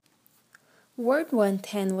Word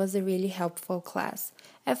 110 was a really helpful class.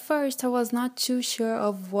 At first, I was not too sure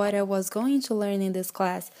of what I was going to learn in this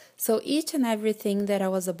class, so each and everything that I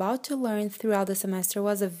was about to learn throughout the semester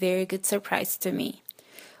was a very good surprise to me.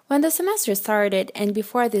 When the semester started, and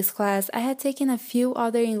before this class, I had taken a few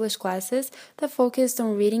other English classes that focused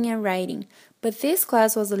on reading and writing, but this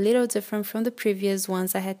class was a little different from the previous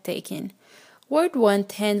ones I had taken. Word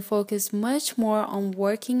 110 focused much more on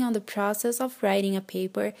working on the process of writing a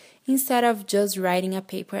paper instead of just writing a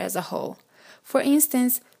paper as a whole. For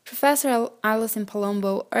instance, Professor Alison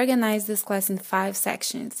Palumbo organized this class in 5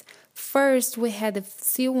 sections. First, we had the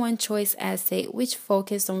C1 choice essay, which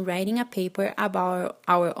focused on writing a paper about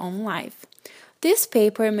our own life. This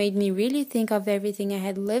paper made me really think of everything I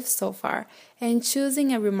had lived so far, and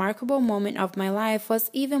choosing a remarkable moment of my life was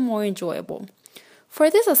even more enjoyable. For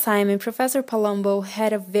this assignment, Professor Palumbo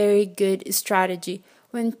had a very good strategy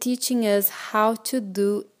when teaching us how to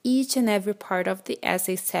do each and every part of the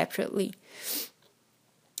essay separately.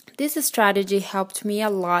 This strategy helped me a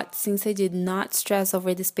lot since I did not stress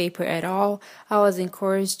over this paper at all. I was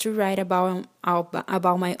encouraged to write about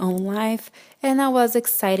my own life, and I was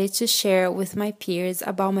excited to share with my peers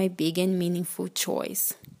about my big and meaningful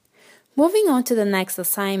choice. Moving on to the next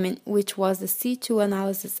assignment, which was the C2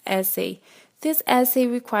 analysis essay. This essay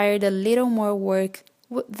required a little more work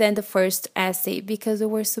than the first essay because we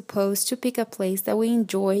were supposed to pick a place that we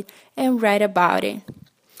enjoyed and write about it.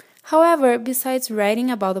 However, besides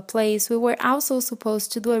writing about the place, we were also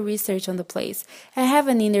supposed to do a research on the place and have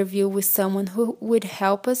an interview with someone who would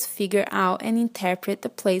help us figure out and interpret the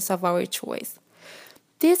place of our choice.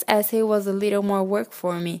 This essay was a little more work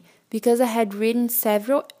for me because I had written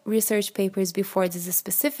several research papers before this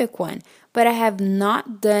specific one, but I have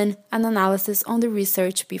not done an analysis on the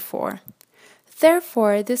research before.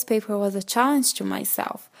 Therefore, this paper was a challenge to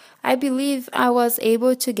myself. I believe I was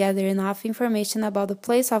able to gather enough information about the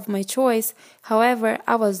place of my choice, however,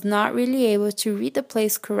 I was not really able to read the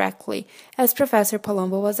place correctly, as Professor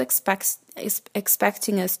Palumbo was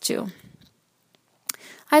expecting us to.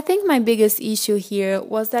 I think my biggest issue here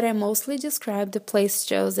was that I mostly described the place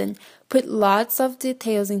chosen, put lots of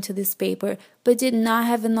details into this paper, but did not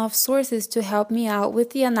have enough sources to help me out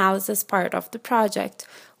with the analysis part of the project,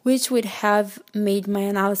 which would have made my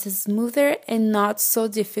analysis smoother and not so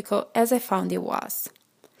difficult as I found it was.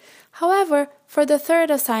 However, for the third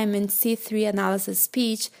assignment, C3 analysis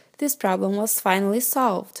speech, this problem was finally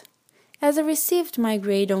solved. As I received my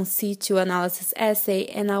grade on C2 analysis essay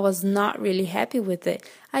and I was not really happy with it,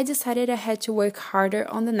 I decided I had to work harder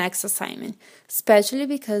on the next assignment, especially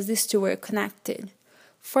because these two were connected.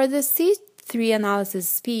 For the C3 analysis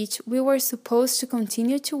speech, we were supposed to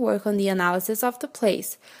continue to work on the analysis of the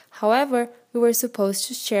place. However, we were supposed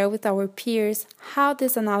to share with our peers how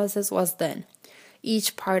this analysis was done.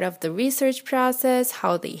 Each part of the research process,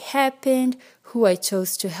 how they happened, who I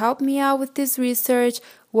chose to help me out with this research,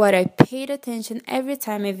 what I paid attention every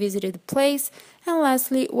time I visited the place, and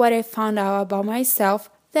lastly, what I found out about myself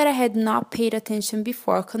that I had not paid attention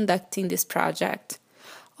before conducting this project.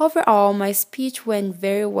 Overall, my speech went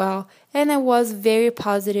very well, and I was very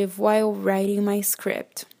positive while writing my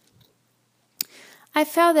script. I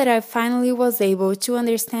felt that I finally was able to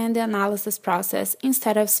understand the analysis process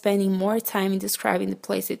instead of spending more time describing the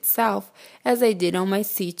place itself as I did on my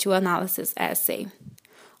C2 analysis essay.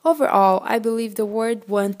 Overall, I believe the Word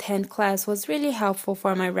 110 class was really helpful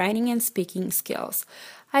for my writing and speaking skills.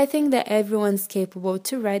 I think that everyone's capable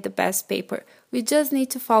to write the best paper. We just need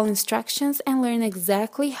to follow instructions and learn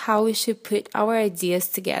exactly how we should put our ideas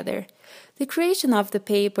together. The creation of the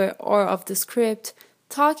paper or of the script,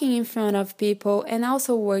 talking in front of people, and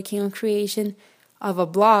also working on creation of a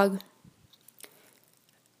blog,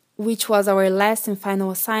 which was our last and final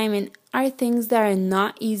assignment, are things that are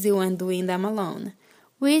not easy when doing them alone.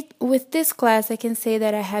 With this class, I can say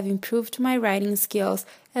that I have improved my writing skills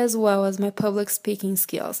as well as my public speaking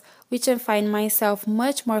skills, which I find myself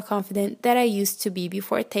much more confident than I used to be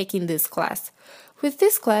before taking this class. With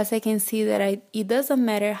this class, I can see that it doesn't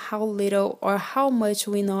matter how little or how much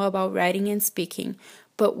we know about writing and speaking,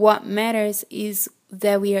 but what matters is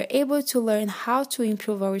that we are able to learn how to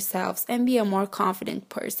improve ourselves and be a more confident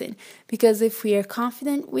person, because if we are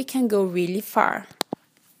confident, we can go really far.